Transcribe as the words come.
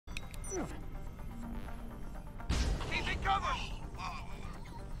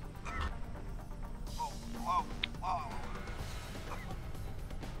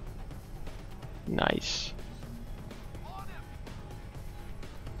Nice.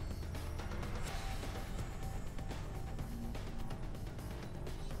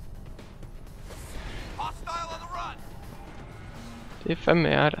 Det er fandme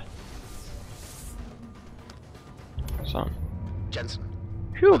ærter. Sådan. Jensen,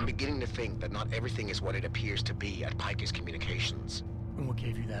 I'm beginning to think that not everything is what it appears to be at Pike's Communications. And what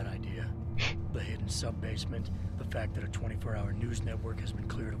gave you that idea? The hidden sub-basement, the fact that a 24-hour news network has been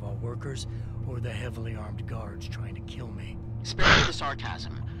cleared of all workers, or the heavily armed guards trying to kill me? Spare me the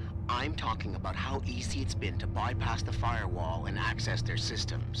sarcasm. I'm talking about how easy it's been to bypass the firewall and access their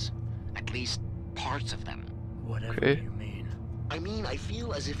systems. At least, parts of them. Whatever you mean. I mean, I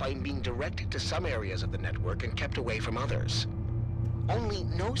feel as if I'm being directed to some areas of the network and kept away from others. Only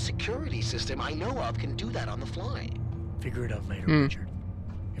no security system I know of can do that on the fly. Figure it out later, Richard.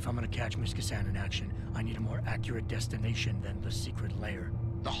 If I'm gonna catch Miss Kassan in action, I need a more accurate destination than the secret lair.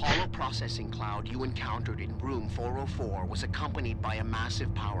 The hollow processing cloud you encountered in room 404 was accompanied by a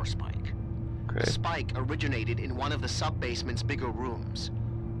massive power spike. The spike originated in one of the sub-basement's bigger rooms,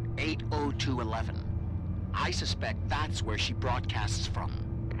 80211. I suspect that's where she broadcasts from.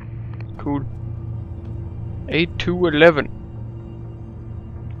 Cool. 8-11.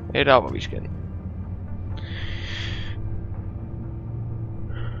 Det er der, hvor vi skal.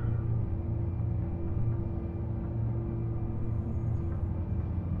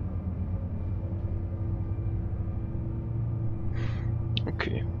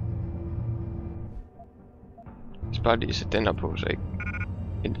 Okay. Jeg skal bare lige sætte den her på, så ikke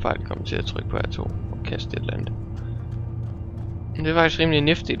en fejl kommer til at trykke på R2 og kaste et eller andet. Men det er faktisk rimelig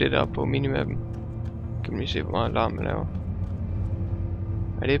nifty det der på minimappen. Kan man lige se hvor meget alarm man laver.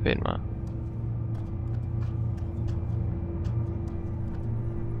 Ja, det er pænt meget.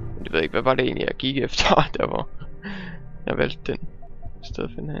 Men jeg ved ikke hvad var det egentlig jeg gik efter der hvor jeg valgte den i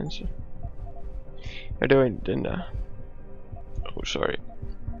stedet for en handse. Ja det var egentlig den der. Oh sorry.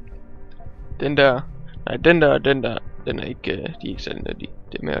 Den der. Nej den der og den der. Den er ikke, de er ikke særlig nødvendige.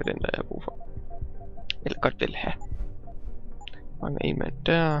 Det er mere den der jeg har brug for. Eller godt vil have. Mange en mand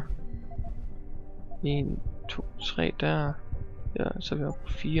der. 1, 2, 3 der. Ja, så er vi oppe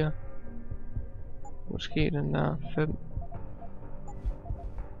på 4. Måske den der 5.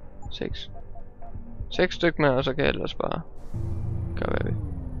 6. 6 styk med, og så kan jeg ellers bare gøre hvad vi.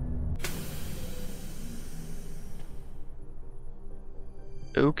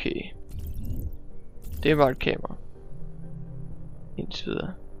 Okay. Det var et kamera. Indtil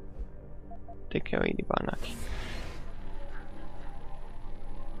videre. Det kan jo egentlig bare nok.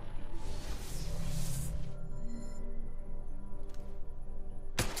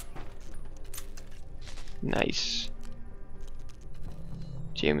 Nice.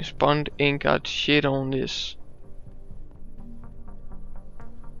 James Bond ain't got shit on this.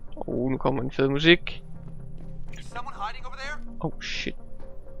 Nu kommer en fed musik. Oh shit.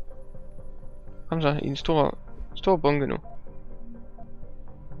 Kom så, i en stor bunke nu.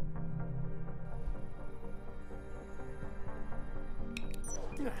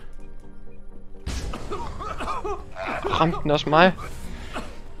 Ramte den også mig?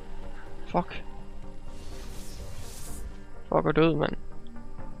 Fuck. Fuck er død, mand.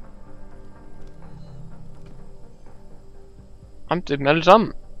 Ramte dem alle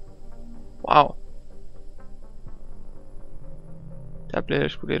sammen? Wow. Der blev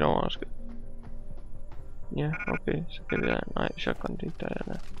jeg sgu lidt overrasket. Ja, okay, så kan vi da... Nej, shotgun, det er ikke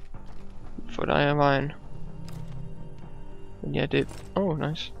der. Få dig af vejen. Men ja, det... Oh,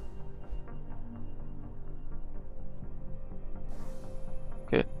 nice.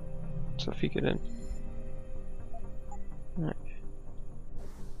 Okay. Så fik jeg den. Nej.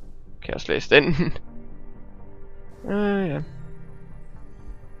 Kan jeg også læse den? Ja.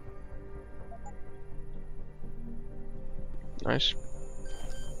 Nice.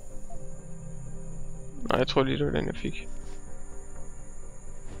 Nej, jeg tror lige det var den jeg fik.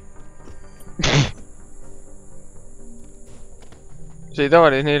 Se, der var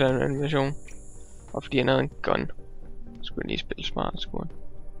det en helt anden animation. Og fordi han havde en gun. Skulle jeg lige spille smart, skulle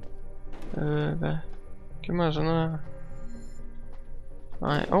han. Hvad? Giv mig sådan noget her.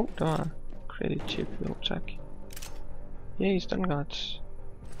 Nej, der var credit chip, jo tak. Yay, stun guards.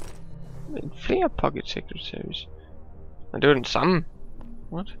 Flere pocket secretaries. Men det var den samme.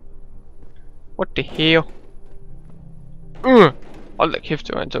 What the hell? Hold da kæft,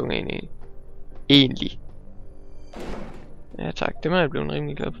 det var en tung en egentlig. Ja tak, det må jeg blive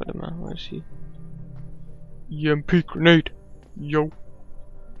rimelig glad for det med, må jeg sige. EMP grenade. Jo.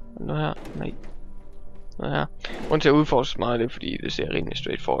 Noget her? Nej. Noget her. Grunden til at udforske meget det, fordi det ser rimelig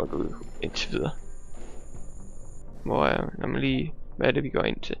straightforward ud indtil videre. Hvor når man lige... Hvad er det vi går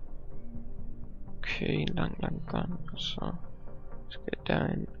ind til? Okay, en lang gang. Og så skal jeg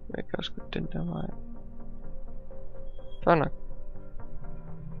derind. Jeg kan også gå den der vej. Fair nok.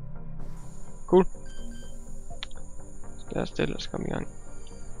 Cool. Lad os stille os komme i gang.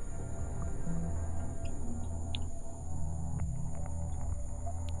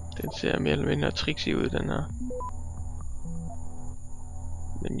 Den ser mere eller mindre tricksy ud, den her.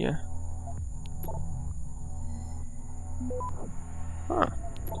 Men ja.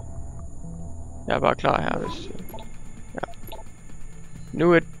 Jeg er bare klar her, hvis... Ja.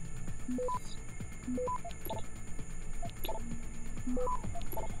 Nu et...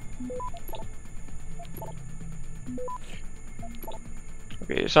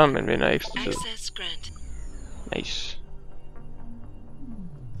 Okay, sådan man vinder ekstra tid. Nice.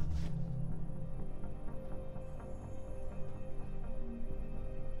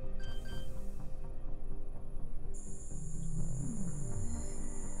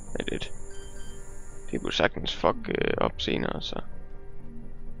 Det kunne sagtens fuck op senere, så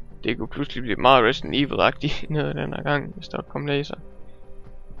det kunne pludselig blive meget Resident Evil-agtigt ned den her gang, hvis der kom laser.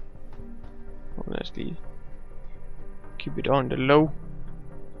 Og lad os lige keep it on the low,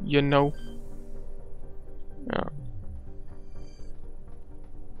 you know. Ja.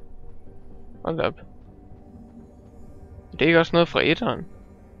 Hold op. Det er ikke også noget fra etteren?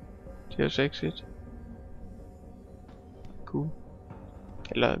 Deus Ex 1. Cool.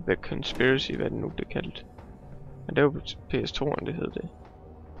 Eller The Conspiracy, hvad det nu blev kaldt. Men det var på PS2'en, det hed det.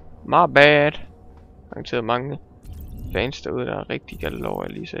 My bad. Garanteret mange fans derude, der er rigtig galt over, at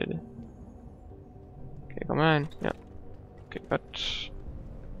jeg lige sagde det. Kan jeg komme herind? Ja. Okay, godt.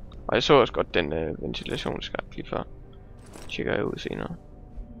 Og jeg så også godt den ventilationsskab lige før. Tjekker jeg ud senere.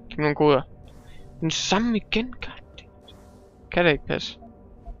 Giv mig nogle koder. Den samme igen, godt. Kan det ikke passe?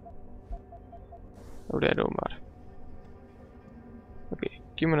 Jo, det er det åbenbart. Okay,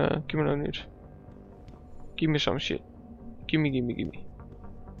 giv mig noget nyt. Giv mig some shit. Giv mig.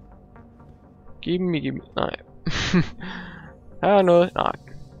 Nej. Her er noget. Nej.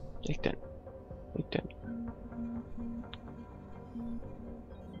 Ikke den.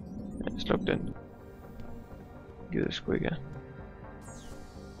 Ja, sluk den. Gider sgu ikke.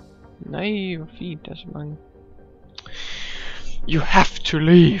 Nej, hvor fint, der er så mange. You have to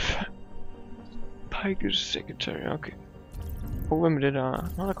leave. Pike's secretary, okay. Hvem med det der?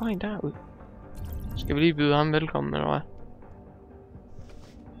 Nå, der går en derud. Skal vi lige byde ham velkommen, eller hvad?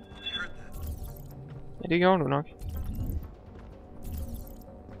 Ja, det gjorde du nok.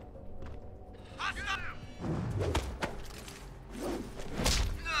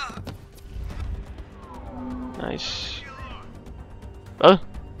 Nice. Hvad?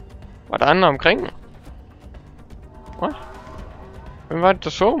 Var der andre omkring mig? What? Hvem var det, der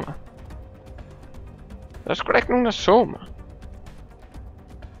så mig? Der er sgu da ikke nogen, der så mig.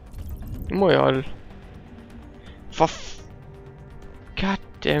 Nu må jeg holde.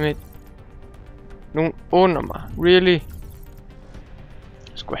 Goddammit. Nogen under mig. Really?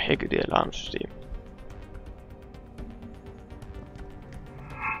 Jeg skulle have hacket det alarmsystem.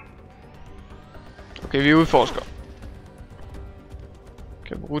 Okay, vi udforsker.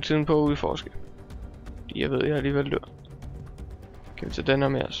 Kan vi bruge tiden på at udforske? Fordi jeg ved, jeg alligevel dør. Kan vi tage den her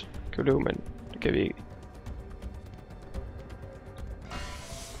med os? Kan vi løbe med den? Det kan vi ikke.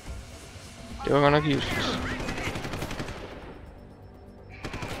 Det var godt nok useless.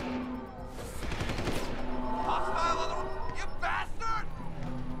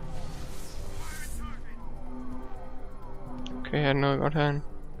 Okay, er der noget godt herinde?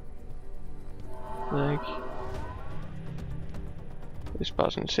 Jeg ved ikke. Det er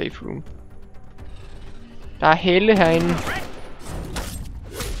bare sådan en safe room. Der er helle herinde.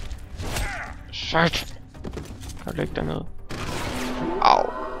 Shit. Kan du lægge dernede?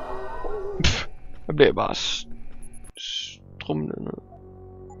 Au. Jeg bliver bare strumlet ned.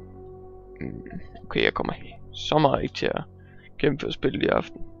 Okay, jeg kommer så meget ikke til at gennemføre spillet i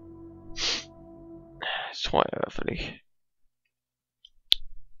aften. Det tror jeg i hvert fald ikke.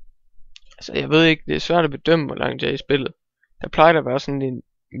 Altså, jeg ved ikke, det er svært at bedømme, hvor langt jeg er i spillet. Der plejer at være sådan en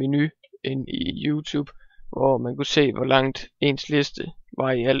menu ind i YouTube, hvor man kunne se, hvor langt ens liste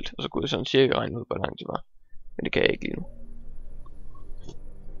var i alt, og så kunne jeg sådan cirka regne ud, hvor langt det var. Men det kan jeg ikke lige nu.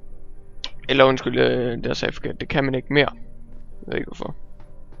 Eller undskyld, der sagde jeg forkert, det kan man ikke mere. Jeg ved ikke hvorfor.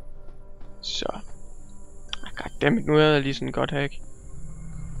 Så. Goddammit, nu er jeg lige sådan en godt hack.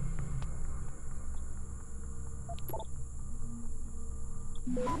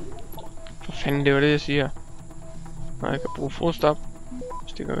 For fanden, det var det jeg siger. Når jeg kan bruge fodstop,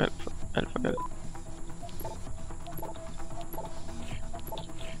 Stikker alt for galt.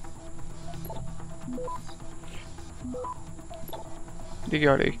 Det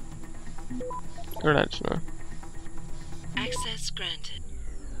gjorde det ikke. Det var altid noget. Access granted.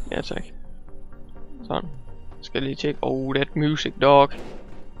 Ja tak. Sådan. Skal jeg lige tjekke. That music dog. Jeg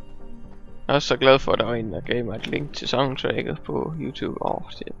er også så glad for, at der var en, der gav mig et link til soundtracket på YouTube.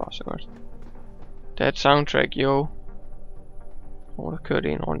 Det er bare så godt. That soundtrack, yo. Der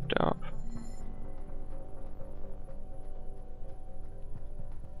kørte en rundt deroppe.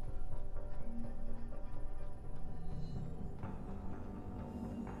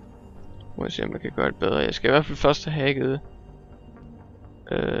 Må jeg se, om jeg kan gøre det bedre. Jeg skal i hvert fald først have hacket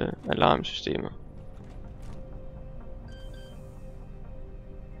alarmsystemer.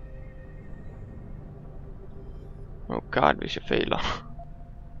 Oh god, hvis jeg fejler.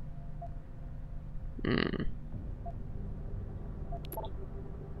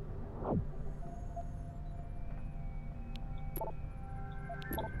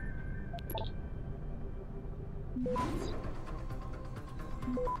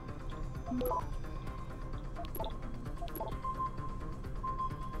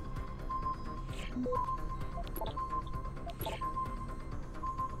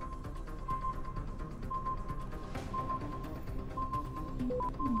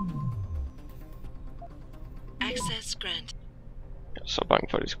 Access granted. Jeg er så bange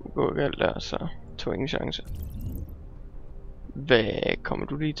for, at det skulle gå galt der, så tog ingen chance. Hvad, kommer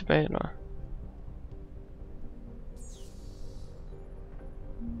du lige tilbage, eller?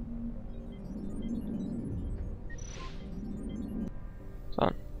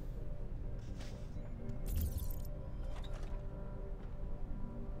 Sådan.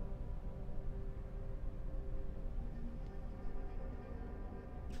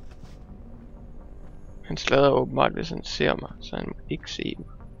 Han slader åbenbart, hvis han ser mig, så han må ikke se mig.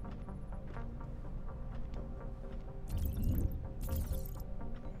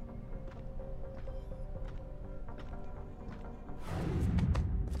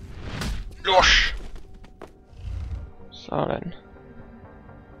 Los! Sådan.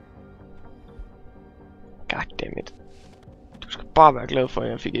 Goddammit. Du skal bare være glad for, at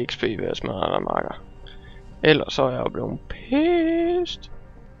jeg fik XP ved at smadre dig, marker. Ellers så er jeg jo blevet pissed.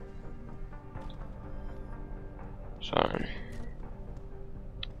 Sådan.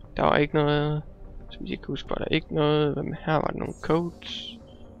 Der var ikke noget, som jeg kan huske, var der ikke noget. Hvad med her, var der nogle codes?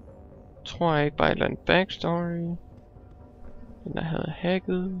 Tror jeg ikke, bare et eller andet backstory. Den der havde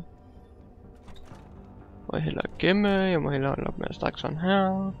hacket. Må jeg hellere gemme, jeg må hellere holde op med at snakke sådan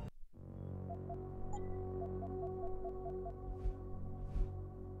her.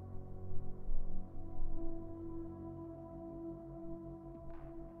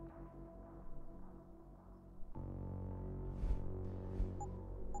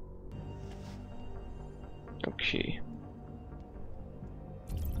 Okay.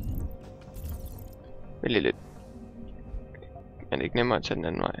 Vælg lidt. Er det ikke nemmere at tage den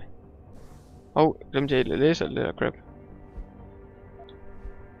anden vej? Glemte jeg at læse alt det der crap.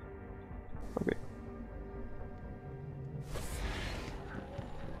 Okay.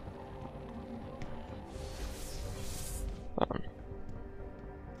 Sådan.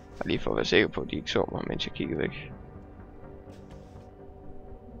 Bare lige for at være sikker på, at de ikke så mig, mens jeg kiggede væk.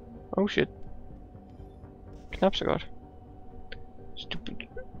 Oh shit. Knap så godt.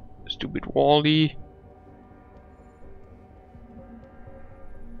 Stupid Wall-E.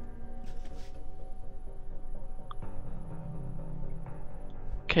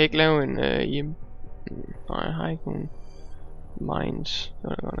 Kan jeg ikke lave en nej, jeg har ikke nogen mines. Det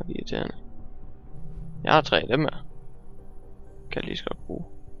var da godt nok irriterende. Jeg har 3 af dem her. Kan jeg lige så godt bruge.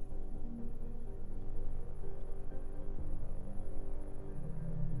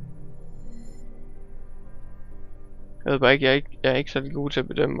 Jeg ved bare ikke, jeg er ikke så god til at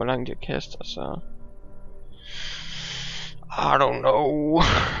bedømme, hvor langt jeg kaster, så... I don't know.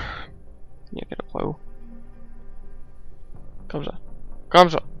 Jeg kan da prøve. Kom så. Kom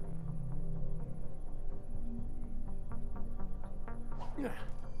så.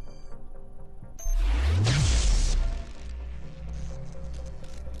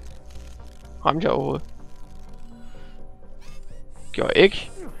 Ramte jeg overhovedet? Gjorde jeg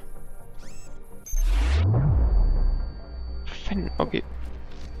ikke? Fanden, okay.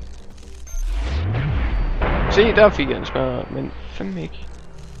 Se, der fik jeg en smadret, men fandme ikke.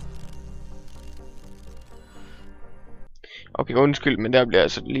 Okay, undskyld, men der bliver jeg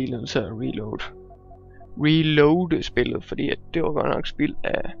altså lige nødt til at reloade spillet, fordi at det var godt nok spild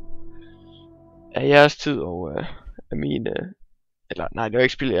af jeres tid og af mine... Eller nej, det var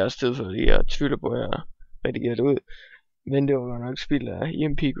ikke spild af jeres tid, fordi jeg tvivler på, at jeg redigerer det ud. Men det var godt nok spild af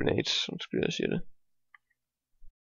EMP grenades, som skulle jeg sige det.